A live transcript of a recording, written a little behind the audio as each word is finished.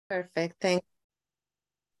Perfect. Thank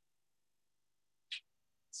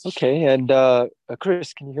Okay, and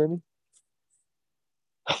Chris, can you hear me?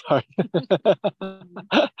 Sorry.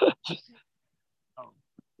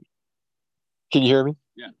 Can you hear me?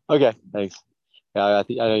 Yeah. Okay, thanks. Yeah, I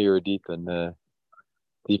think I know you were deep in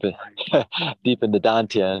deep in the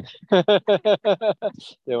Dantian.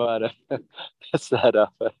 They want to mess that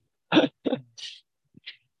up.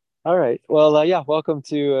 All right. Well, yeah. Welcome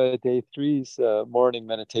to day three's morning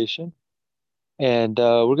meditation, and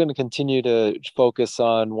we're going to continue to focus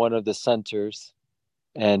on one of the centers.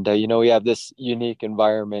 And we have this unique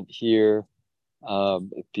environment here.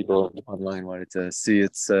 If people online wanted to see,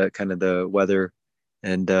 it's kind of the weather,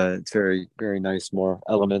 and it's very, very nice. More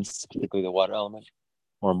elements, particularly the water element,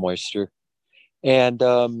 more moisture. And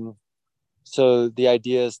so the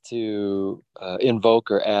idea is to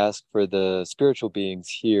invoke or ask for the spiritual beings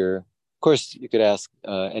here. Of course, you could ask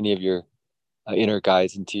any of your inner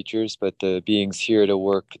guides and teachers, but the beings here to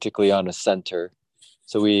work particularly on a center.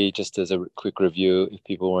 So we, just as a quick review, if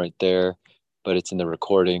people weren't there, but it's in the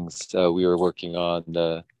recordings, we were working on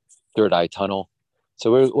the third eye tunnel.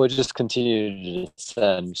 So we'll just continue to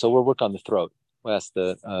descend. So we'll work on the throat. We'll ask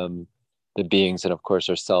the beings and of course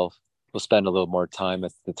ourselves. We'll spend a little more time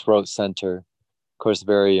at the throat center. Of course,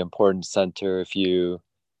 very important center. If you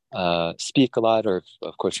speak a lot, or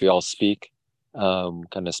of course we all speak,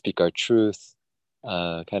 kind of speak our truth,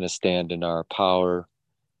 kind of stand in our power,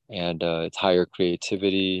 and it's higher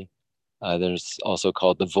creativity. There's also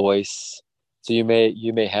called the voice. So you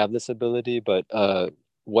may have this ability, but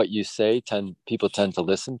what you say people tend to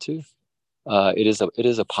listen to. It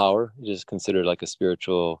is a power. It is considered like a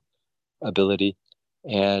spiritual ability.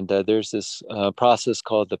 And there's this process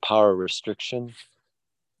called the power restriction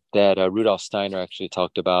that Rudolf Steiner actually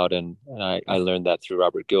talked about, and I learned that through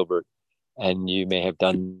Robert Gilbert. And you may have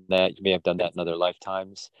done that. You may have done that in other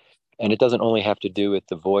lifetimes. And it doesn't only have to do with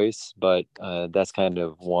the voice, but that's kind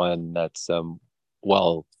of one that's kind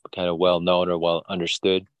of well known or well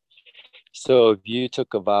understood. So if you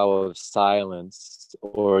took a vow of silence,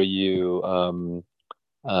 or you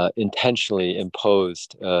intentionally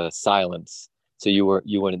imposed silence, so you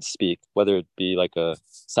wouldn't speak, whether it be like a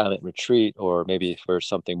silent retreat or maybe for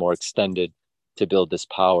something more extended to build this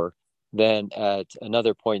power, then at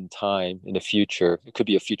another point in time in the future, it could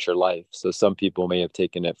be a future life. So some people may have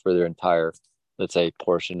taken it for their entire, let's say,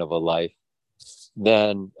 portion of a life.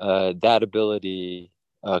 Then that ability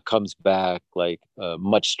comes back like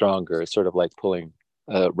much stronger. It's sort of like pulling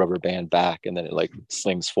a rubber band back, and then it like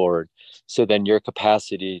slings forward. So then your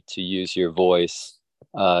capacity to use your voice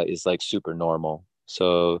is like super normal.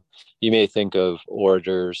 So you may think of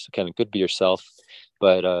orators, kind of could be yourself,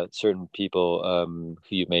 but certain people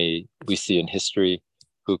we see in history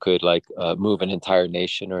who could like move an entire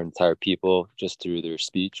nation or entire people just through their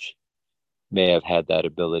speech may have had that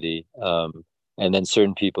ability. And then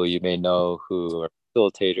certain people you may know who are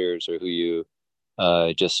facilitators or who you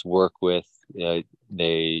just work with,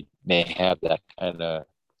 they may have that kind of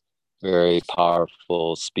very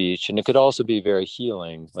powerful speech. And it could also be very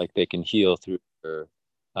healing, like they can heal through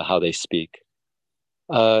how they speak.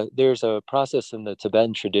 There's a process in the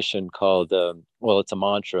Tibetan tradition called, it's a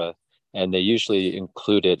mantra, and they usually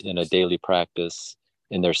include it in a daily practice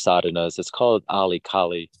in their sadhanas. It's called Ali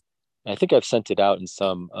Kali. I think I've sent it out in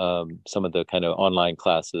some of the kind of online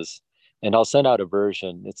classes, and I'll send out a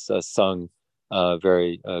version. It's sung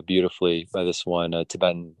very beautifully by this one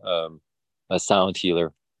Tibetan a sound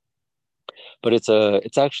healer. But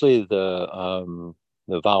it's actually the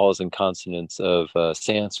vowels and consonants of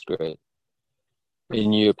Sanskrit,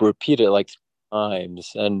 and you repeat it like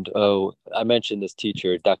times. And I mentioned this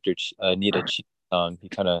teacher, Dr. Nita Chitang. He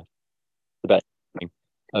kind of Tibetan,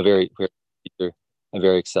 a very very teacher, and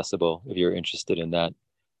very accessible if you're interested in that.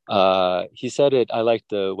 He said it. I like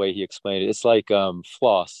the way he explained it. It's like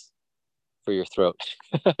floss for your throat,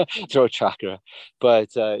 throat chakra. But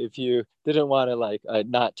if you didn't want to like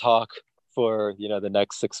not talk for the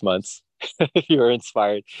next 6 months, if you were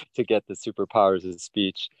inspired to get the superpowers of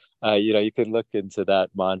speech, you could look into that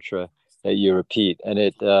mantra that you repeat, and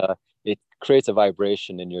it creates a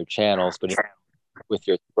vibration in your channels, but with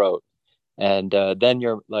your throat. And then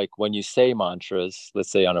you're like, when you say mantras, let's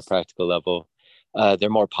say on a practical level, they're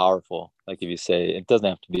more powerful. Like if you say, it doesn't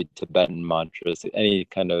have to be Tibetan mantras, any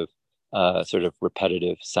kind of sort of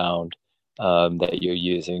repetitive sound that you're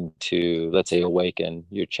using to, let's say, awaken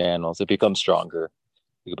your channels, it becomes stronger.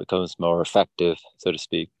 It becomes more effective, so to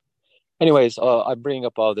speak. Anyways, I'm bringing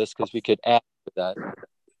up all this because we could add to that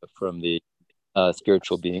from the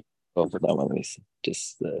spiritual being. Oh, for that one, let me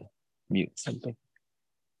just mute something.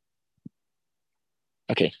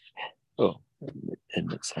 Okay. Oh,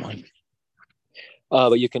 admit someone.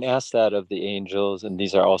 But you can ask that of the angels, and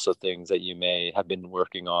these are also things that you may have been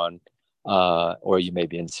working on, or you may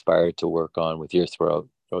be inspired to work on with your throat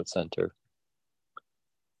center.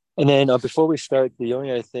 And then before we start, the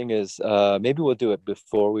only other thing is maybe we'll do it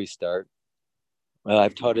before we start.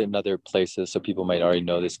 I've taught it in other places, so people might already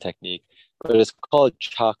know this technique, but it's called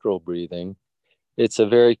chakral breathing. It's a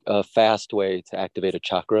very fast way to activate a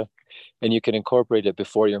chakra, and you can incorporate it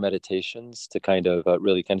before your meditations to kind of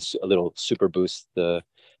really kind of a little super boost the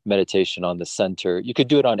meditation on the center. You could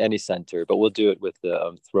do it on any center, but we'll do it with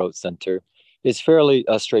the throat center. It's fairly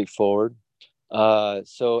straightforward.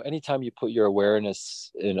 So anytime you put your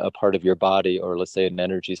awareness in a part of your body, or let's say an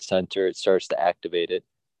energy center, it starts to activate it,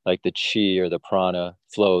 like the chi or the prana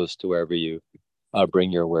flows to wherever you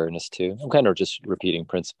bring your awareness to. I'm kind of just repeating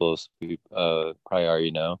principles we probably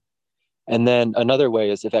already know. And then another way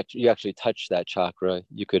is if you actually touch that chakra,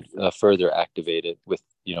 you could further activate it with,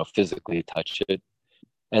 physically touch it.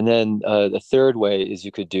 And then the third way is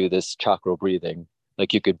you could do this chakra breathing,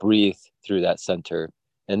 like you could breathe through that center,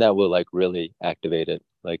 and that will like really activate it.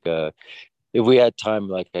 Like if we had time,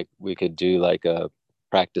 like we could do like a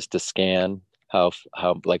practice to scan how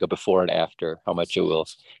like a before and after, how much it will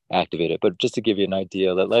activate it. But just to give you an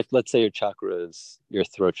idea, that like let's say your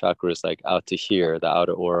throat chakra is like out to here, the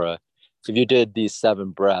outer aura. If you did these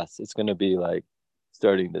 7 breaths, it's going to be like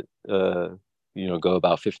starting to go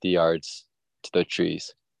about 50 yards to the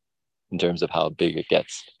trees in terms of how big it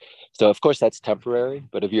gets. So of course that's temporary,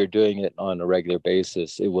 but if you're doing it on a regular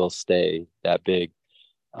basis, it will stay that big.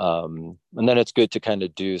 And then it's good to kind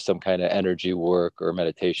of do some kind of energy work or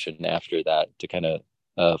meditation after that to kind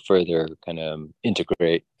of further kind of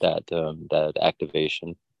integrate that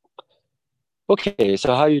activation. Okay,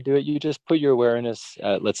 so how you do it, you just put your awareness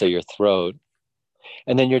at, let's say, your throat,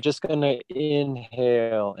 and then you're just going to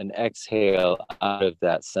inhale and exhale out of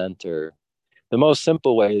that center. The most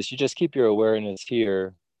simple way is you just keep your awareness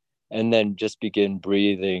here and then just begin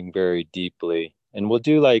breathing very deeply. And we'll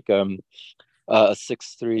do like a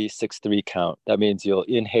 6-3-6-3 count. That means you'll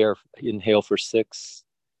inhale for 6,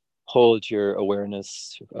 hold your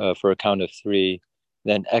awareness for a count of 3,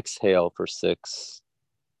 then exhale for 6,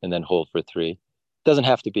 and then hold for 3. It doesn't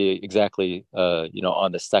have to be exactly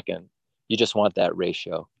on the second. You just want that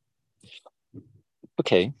ratio.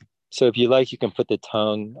 Okay. So if you like, you can put the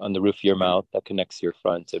tongue on the roof of your mouth. That connects your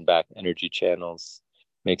front and back energy channels,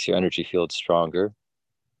 makes your energy field stronger.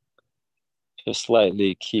 Just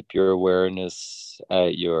slightly keep your awareness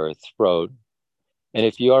at your throat. And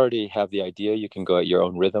if you already have the idea, you can go at your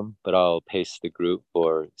own rhythm, but I'll pace the group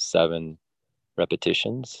for 7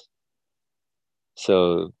 repetitions.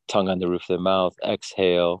 So tongue on the roof of the mouth,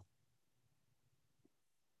 exhale,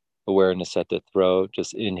 awareness at the throat,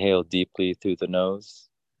 just inhale deeply through the nose.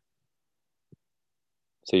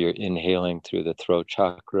 So you're inhaling through the throat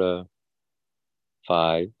chakra,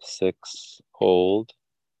 5, 6, hold,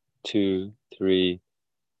 2, 3,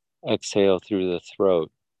 exhale through the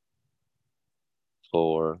throat,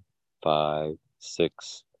 4, 5,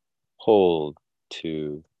 6, hold,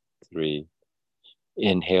 2, 3,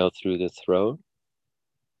 inhale through the throat,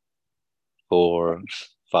 4,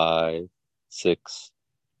 5, 6,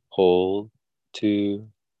 hold, 2,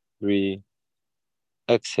 3,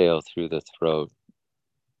 exhale through the throat,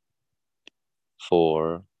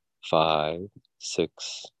 4, 5,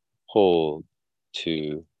 6, hold,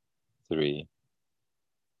 2, 3.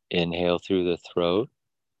 Inhale through the throat,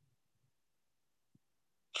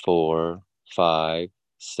 4, 5,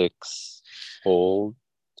 6, hold,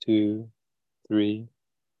 2, 3.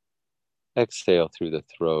 Exhale through the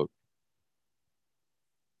throat,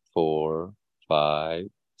 4, 5,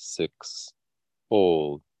 6,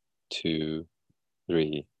 hold, 2,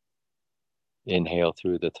 3. Inhale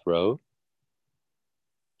through the throat,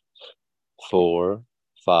 4,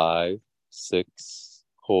 5, 6,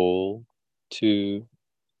 hold, 2,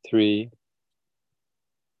 3.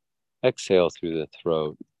 Exhale through the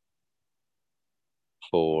throat,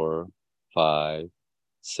 4, 5,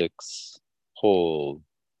 6, hold,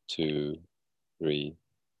 2, 3.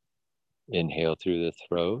 Inhale through the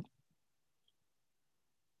throat,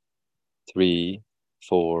 3,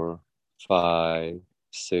 4, 5,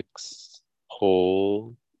 6,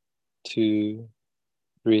 hold, 2,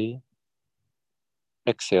 3.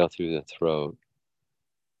 Exhale through the throat,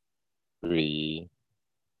 3,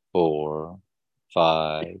 4,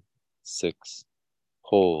 5, 6,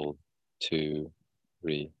 hold, 2,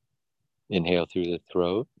 3. Inhale through the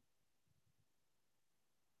throat,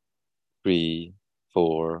 3,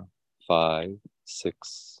 4, 5,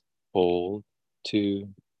 6, hold, 2,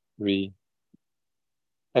 3.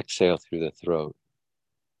 Exhale through the throat,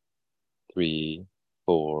 3,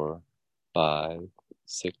 4, 5,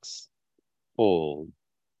 6. Hold.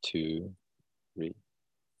 2, 3.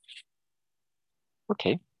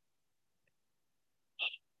 Okay.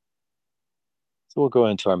 So we'll go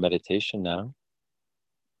into our meditation now.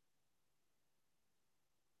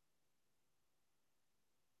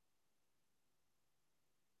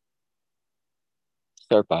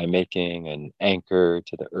 Start by making an anchor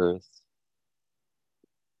to the earth.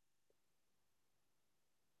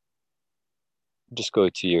 Just go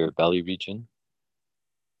to your belly region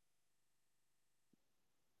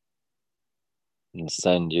and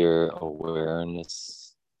send your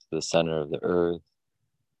awareness to the center of the earth.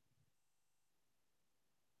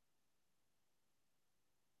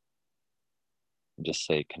 Just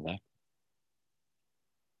say connect.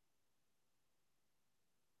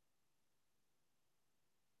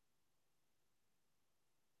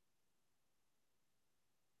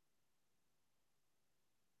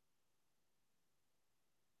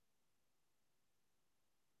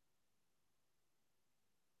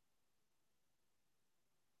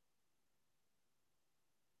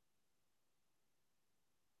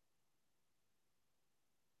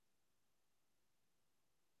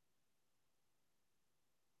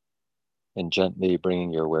 And gently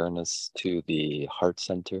bringing your awareness to the heart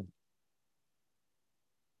center.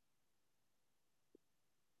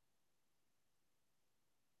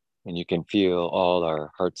 And you can feel all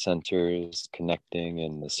our heart centers connecting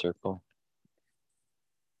in the circle,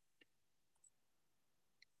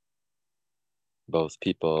 both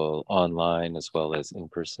people online as well as in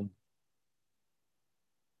person.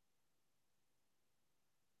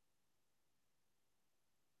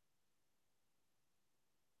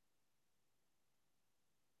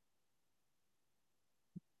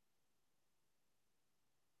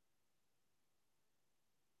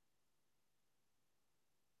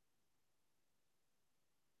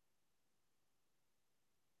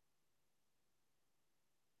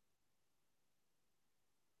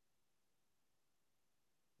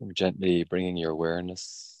 And gently bringing your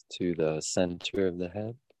awareness to the center of the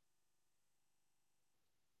head.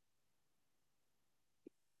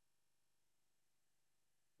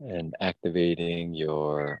 And activating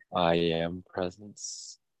your I am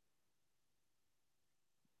presence.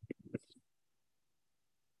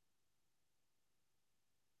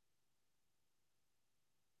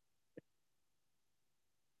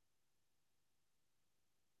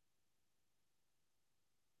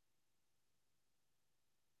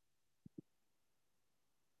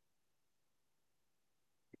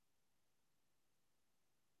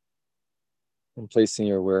 And placing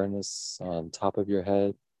your awareness on top of your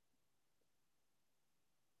head.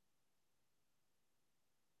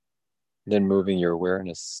 Then moving your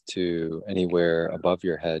awareness to anywhere above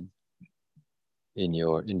your head in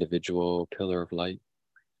your individual pillar of light.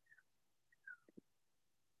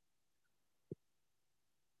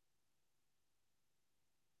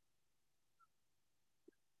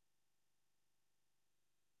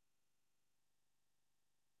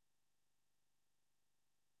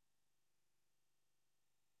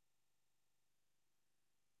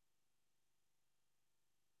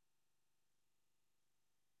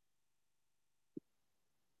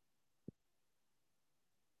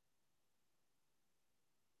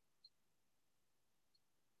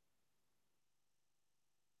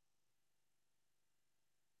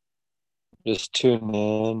 Just tune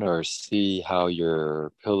in or see how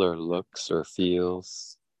your pillar looks or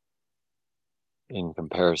feels in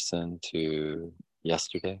comparison to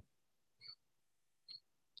yesterday.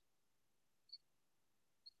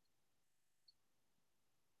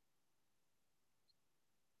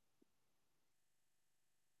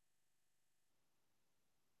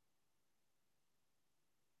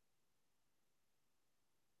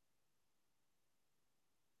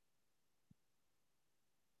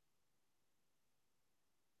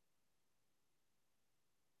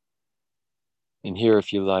 And here,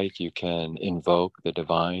 if you like, you can invoke the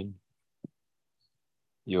divine,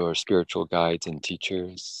 your spiritual guides and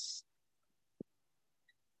teachers,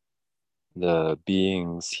 the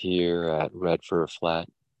beings here at Red Fur Flat,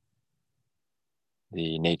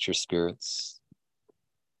 the nature spirits,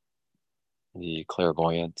 the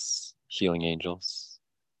clairvoyants, healing angels.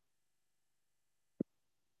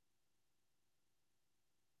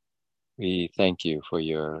 We thank you for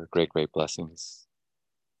your great, great blessings.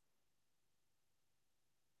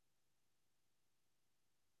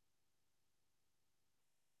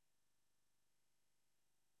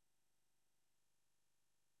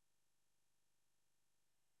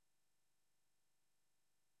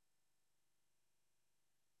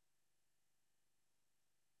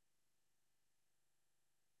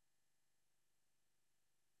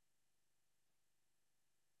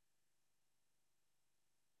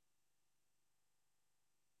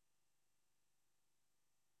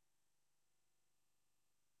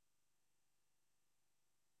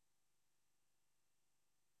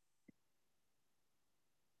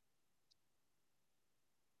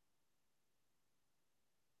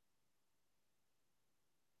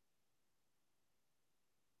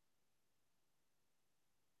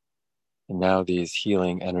 And now these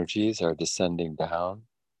healing energies are descending down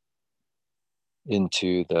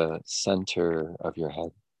into the center of your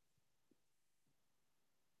head.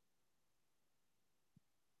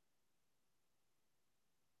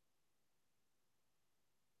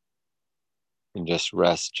 And just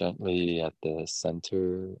rest gently at the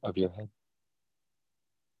center of your head.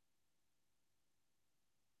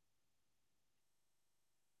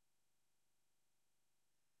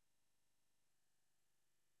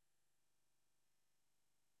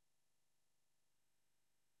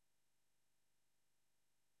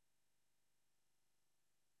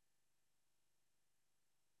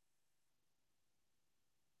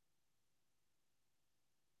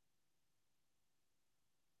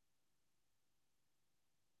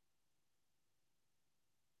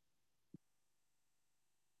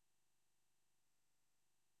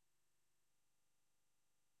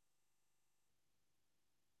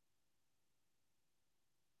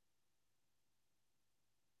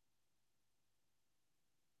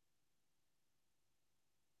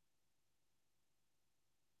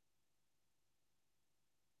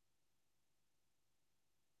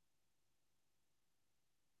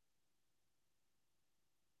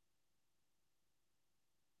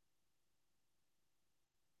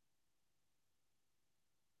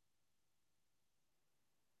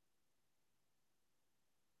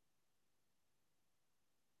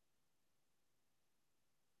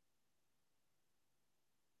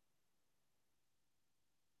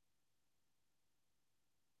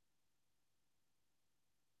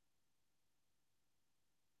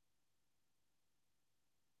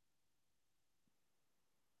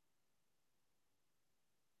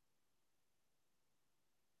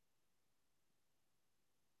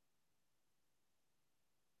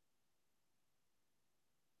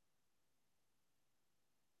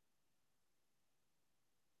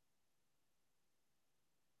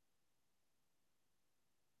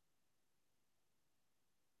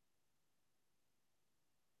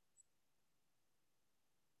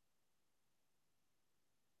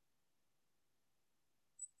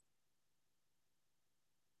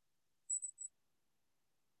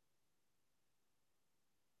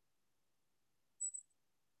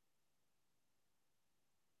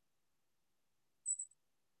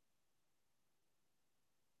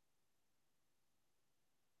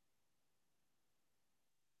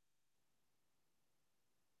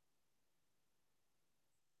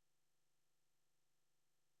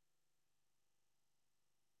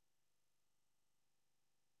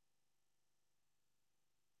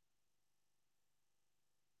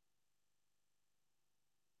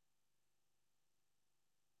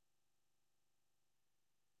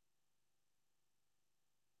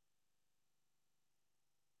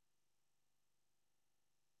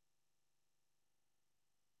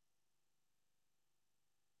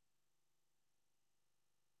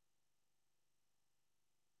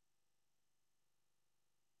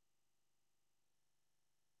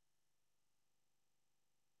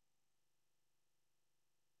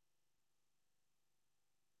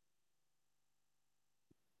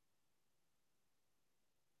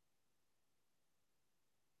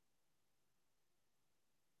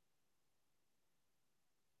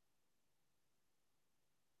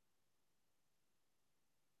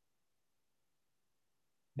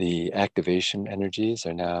 The activation energies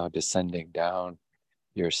are now descending down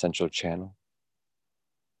your central channel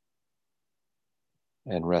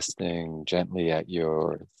and resting gently at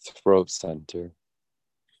your throat center.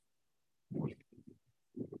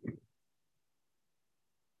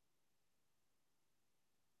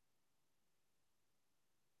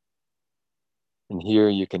 And here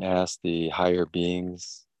you can ask the higher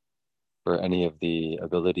beings for any of the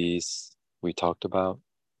abilities we talked about.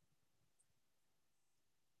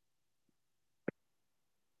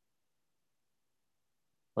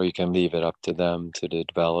 Or you can leave it up to them to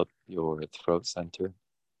develop your throat center.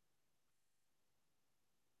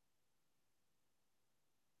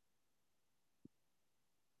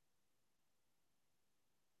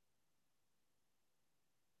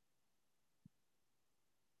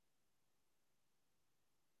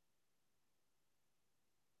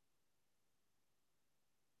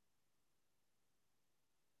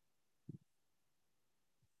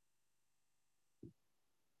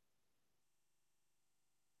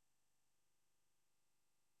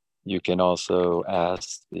 You can also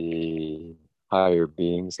ask the higher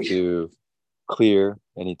beings to clear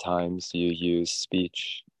any times you use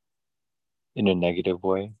speech in a negative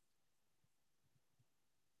way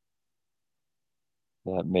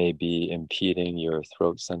that may be impeding your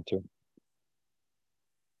throat center.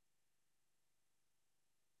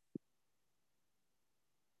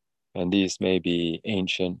 And these may be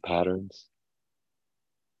ancient patterns.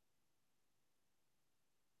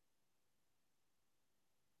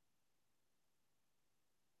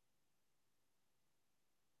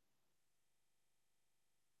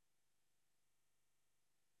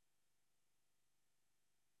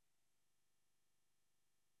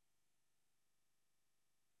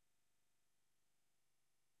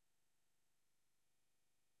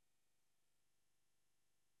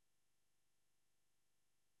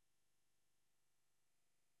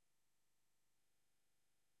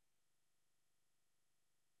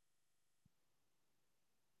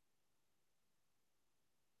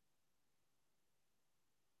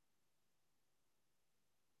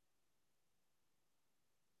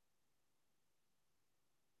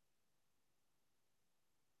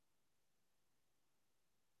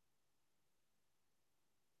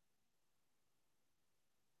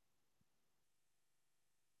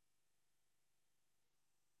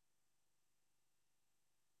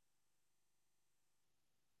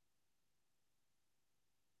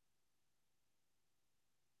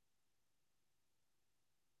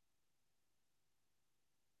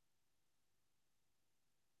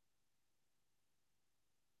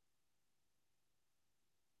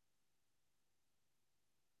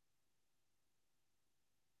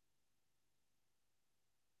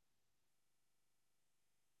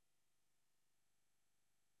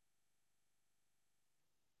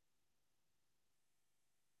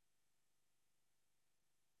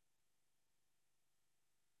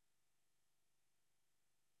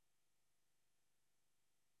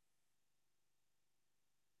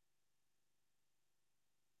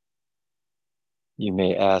 You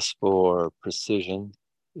may ask for precision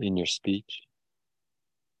in your speech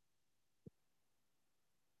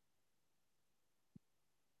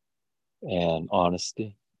and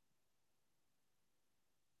honesty.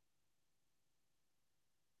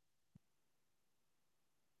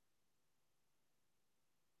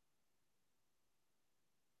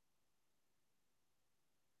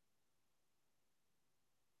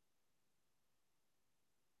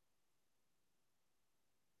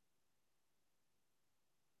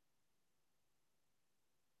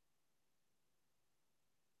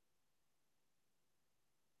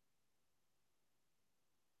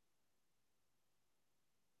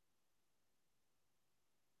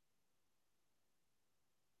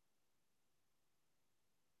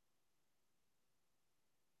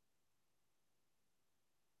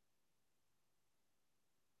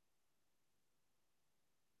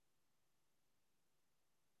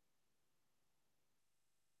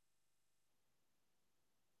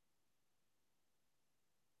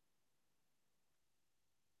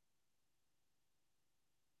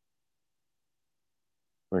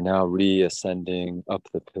 We're now reascending up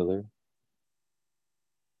the pillar.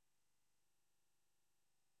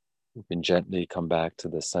 You can gently come back to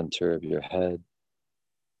the center of your head,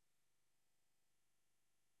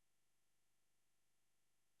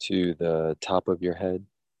 to the top of your head,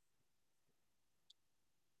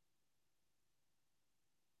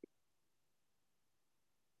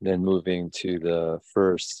 then moving to the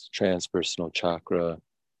first transpersonal chakra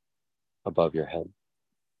above your head.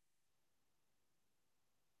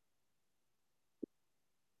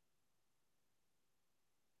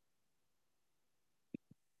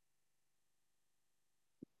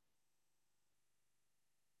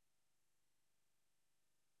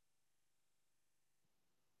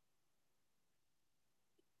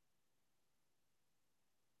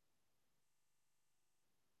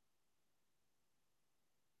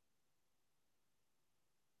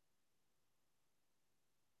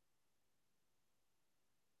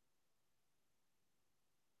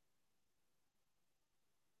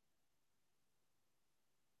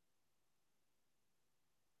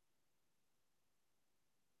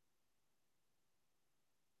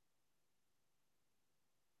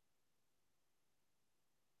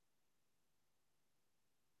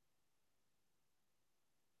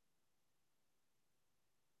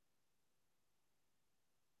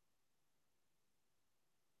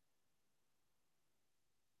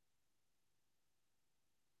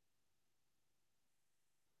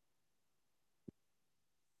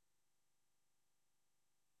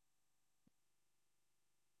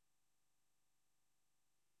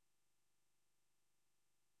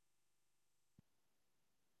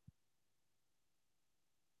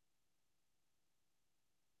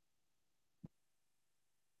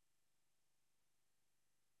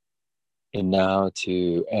 And now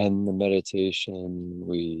to end the meditation,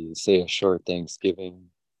 we say a short thanksgiving.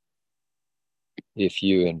 If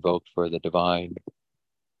you invoke for the divine,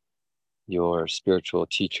 your spiritual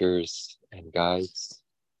teachers and guides,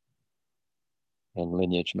 and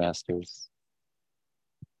lineage masters,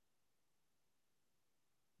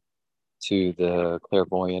 to the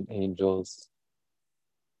clairvoyant angels,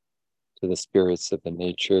 to the spirits of the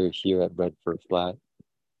nature here at Redford Flat,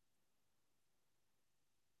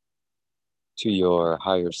 to your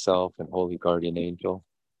higher self and holy guardian angel.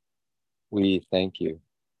 We thank you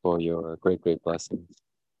for your great, great blessings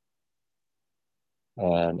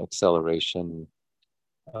and acceleration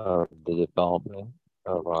of the development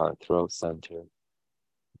of our throat center.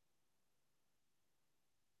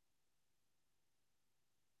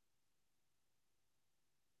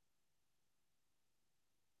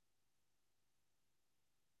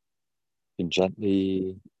 You can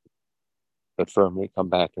gently but firmly come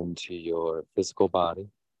back into your physical body.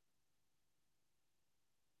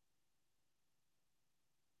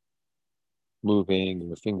 Moving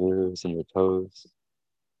your fingers and your toes.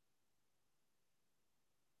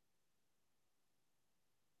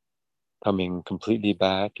 Coming completely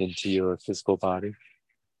back into your physical body.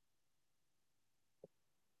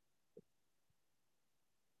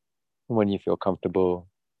 When you feel comfortable,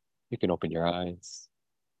 you can open your eyes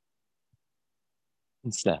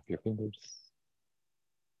and snap your fingers.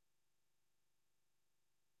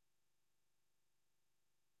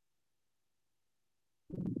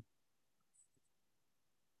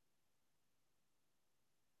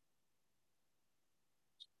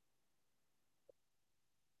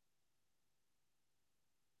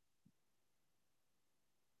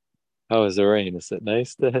 How is the rain? Is it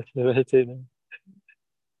nice to meditate now?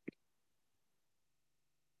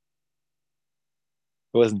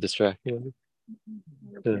 It wasn't distracting.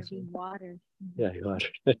 Water. Yeah, water.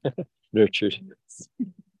 Nurtured.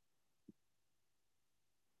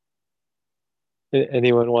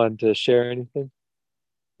 Anyone want to share anything?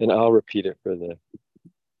 And I'll repeat it for the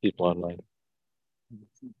people online.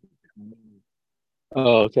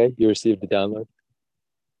 Oh, okay. You received the download.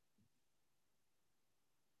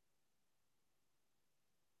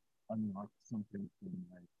 Unlock something from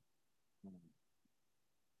like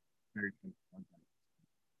very close contact.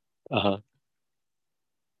 Uh-huh.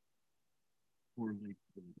 Correlates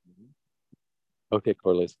to the dream. Okay,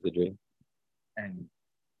 correlates to the dream. And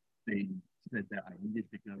they said that I needed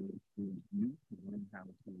to go to you to learn how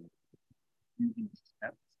to do these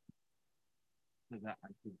steps so that I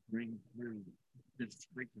could bring through this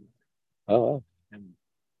frequency. Oh, wow. And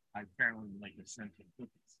I found like a sense of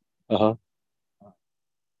purpose. Uh-huh.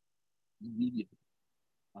 Immediately.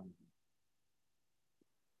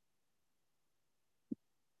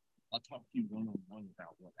 I'll talk to you one-on-one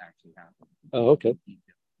about what actually happened. Oh, okay.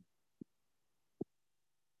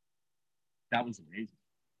 That was amazing.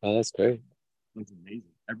 Oh, that's great. It was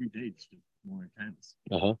amazing. Every day it's just more intense.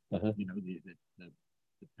 Uh-huh. Uh-huh. You know, the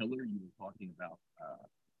pillar you were talking about,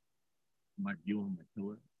 my view on my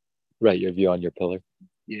pillar. Right, your view on your pillar.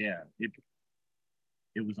 Yeah,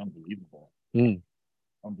 it was unbelievable. Mm.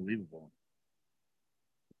 Unbelievable.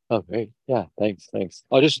 Oh, great. Yeah, thanks.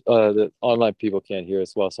 I'll just the online people can't hear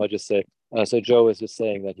as well, so I'll just say so Joe was just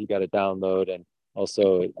saying that he got a download and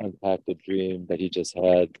also unpacked a dream that he just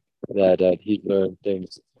had, that he learned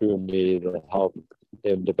things through me that helped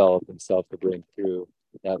him develop himself to bring through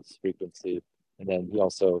that frequency. And then he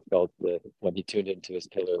also felt that when he tuned into his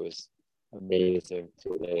pillar, it was amazing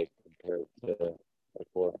today compared to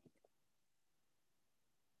before.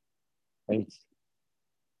 Thanks.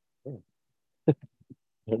 Yeah. I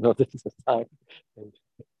don't know if this is time.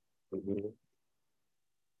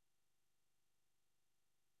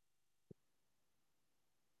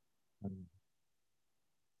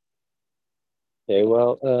 Okay,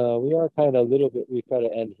 well, we are kind of a little bit, we try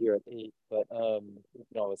to end here at 8, but we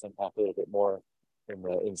can always unpack a little bit more in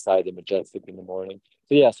the inside the Majestic in the morning.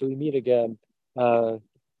 So yeah, so we meet again. Uh,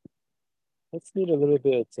 let's meet a little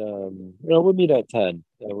bit, we'll meet at 10.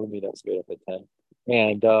 We'll meet up straight up at 10.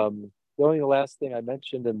 And the only last thing I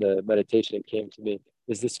mentioned in the meditation that came to me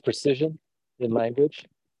is this precision in language.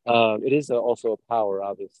 It is also a power,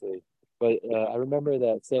 obviously. But I remember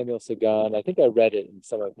that Samuel Sagan, I think I read it in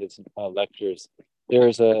some of his lectures.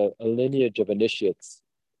 There's a lineage of initiates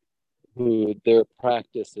who their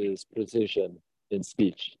practice is precision in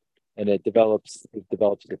speech, and it develops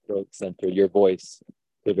the throat center, your voice,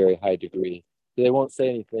 to a very high degree. So they won't say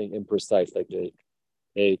anything imprecise, like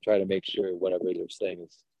they try to make sure whatever they're saying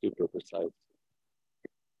is super precise.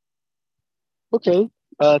 Okay.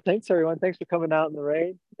 Thanks everyone. Thanks for coming out in the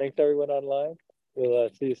rain. Thanks everyone online. We'll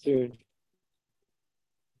see you soon.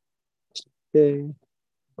 Okay.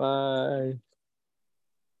 Bye.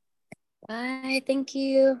 Bye. Thank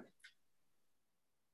you.